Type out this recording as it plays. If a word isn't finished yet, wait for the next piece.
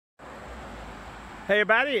Hey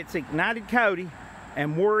everybody, it's Ignited Coyote,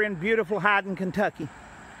 and we're in beautiful Hyden, Kentucky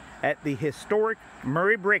at the historic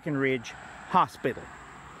Breckinridge Hospital.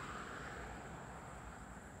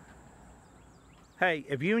 Hey,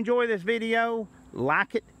 if you enjoy this video,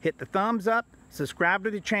 like it, hit the thumbs up, subscribe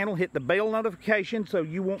to the channel, hit the bell notification so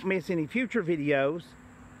you won't miss any future videos.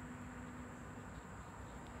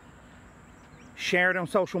 Share it on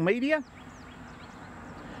social media.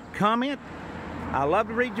 Comment. I love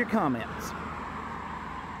to read your comments.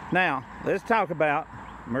 Now, let's talk about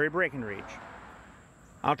Breckinridge.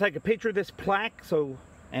 I'll take a picture of this plaque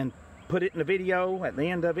and put it in the video at the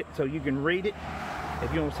end of it so you can read it.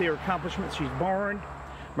 If you want to see her accomplishments, she's born.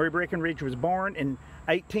 Breckinridge was born in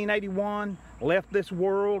 1881, left this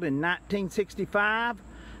world in 1965.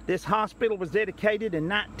 This hospital was dedicated in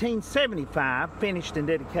 1975, finished and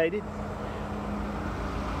dedicated.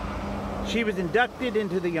 She was inducted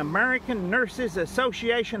into the American Nurses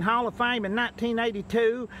Association Hall of Fame in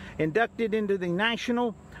 1982, inducted into the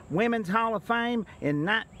National Women's Hall of Fame in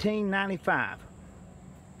 1995.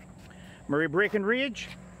 Breckinridge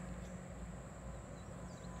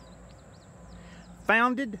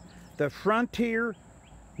founded the Frontier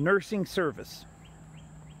Nursing Service.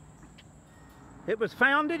 It was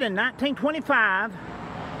founded in 1925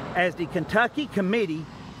 as the Kentucky Committee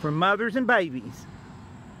for Mothers and Babies.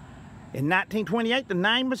 In 1928, the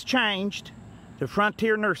name was changed to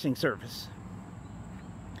Frontier Nursing Service.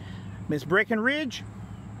 Miss Breckinridge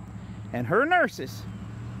and her nurses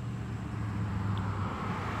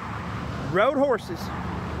rode horses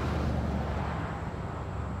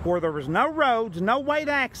where there was no roads, no way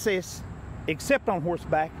to access except on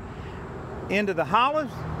horseback, into the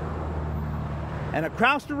hollows and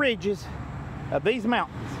across the ridges of these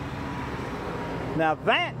mountains. Now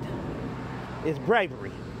that is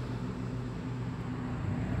bravery.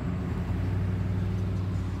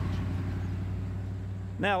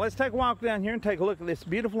 Now let's take a walk down here and take a look at this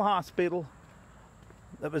beautiful hospital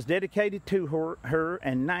that was dedicated to her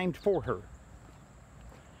and named for her.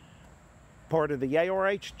 Part of the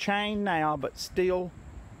ARH chain now, but still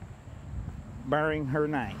bearing her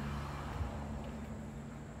name.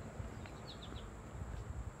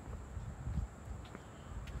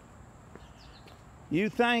 You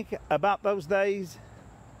think about those days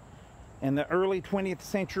in the early 20th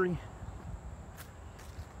century,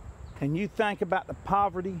 and you think about the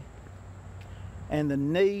poverty and the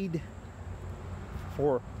need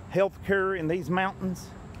for health care in these mountains,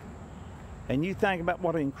 and you think about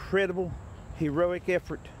what an incredible, heroic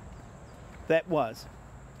effort that was.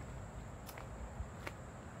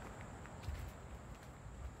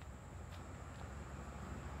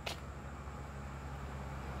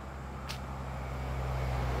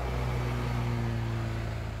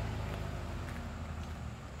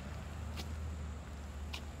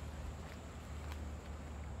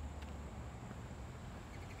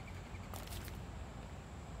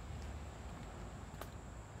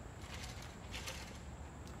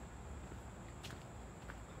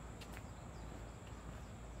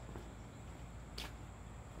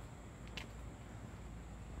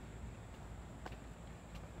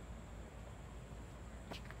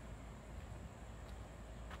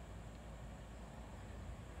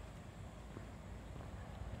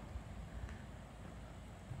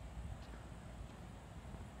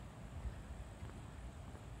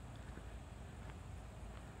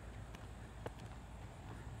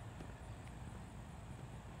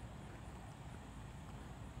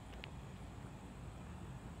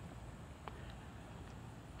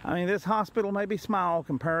 I mean, this hospital may be small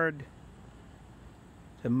compared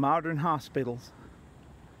to modern hospitals,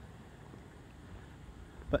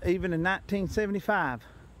 but even in 1975,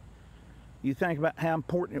 you think about how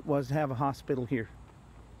important it was to have a hospital here.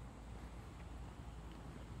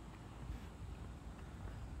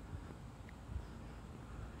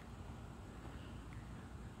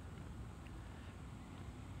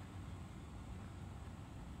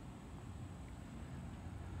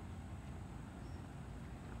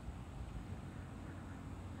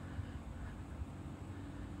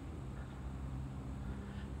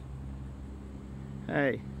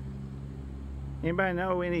 Hey, anybody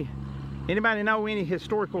know any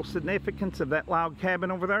historical significance of that log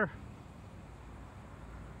cabin over there?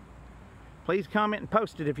 Please comment and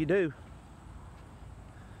post it if you do.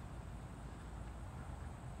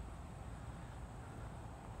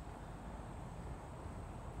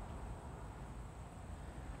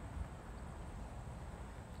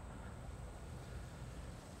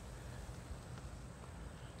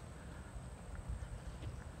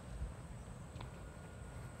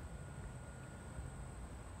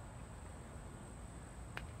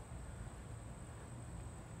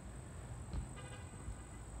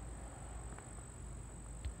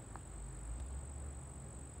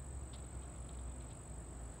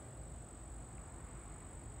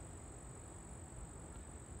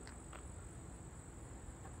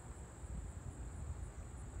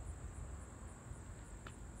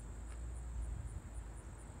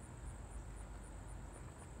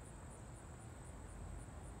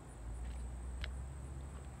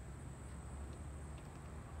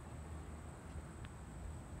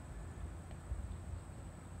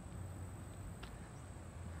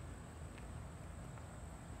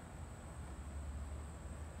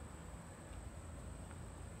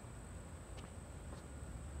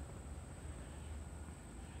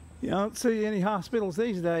 You don't see any hospitals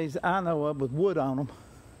these days I know of with wood on them.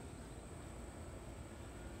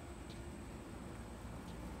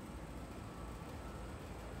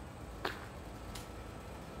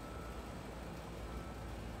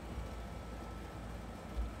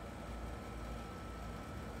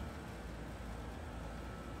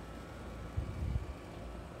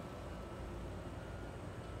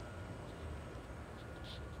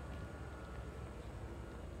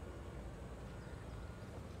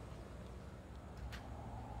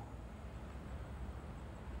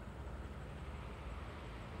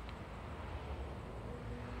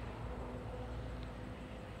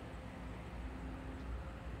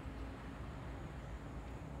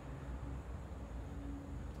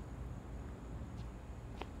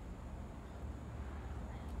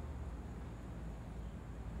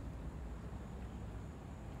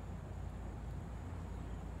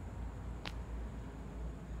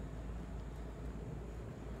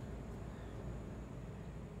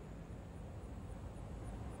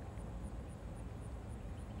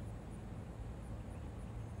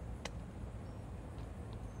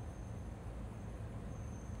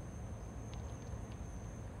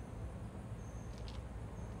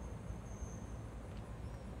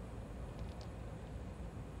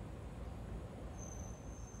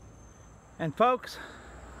 And folks,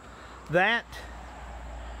 that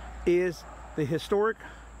is the historic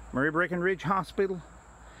Murray Breckinridge Hospital,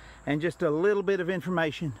 and just a little bit of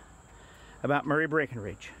information about Murray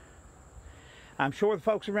Breckinridge. I'm sure the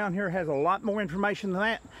folks around here has a lot more information than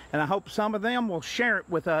that, and I hope some of them will share it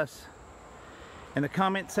with us in the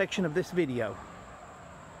comment section of this video.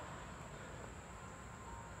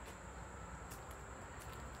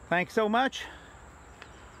 Thanks so much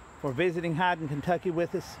for visiting Hyden, Kentucky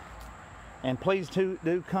with us. And please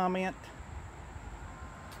do comment.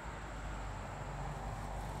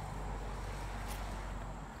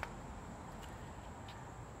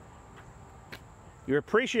 You're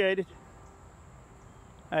appreciated.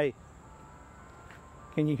 Hey,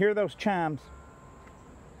 can you hear those chimes?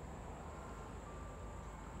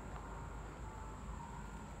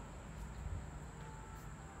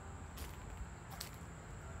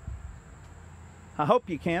 I hope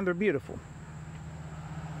you can. They're beautiful.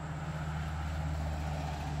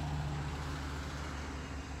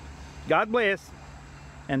 God bless,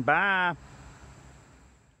 and bye.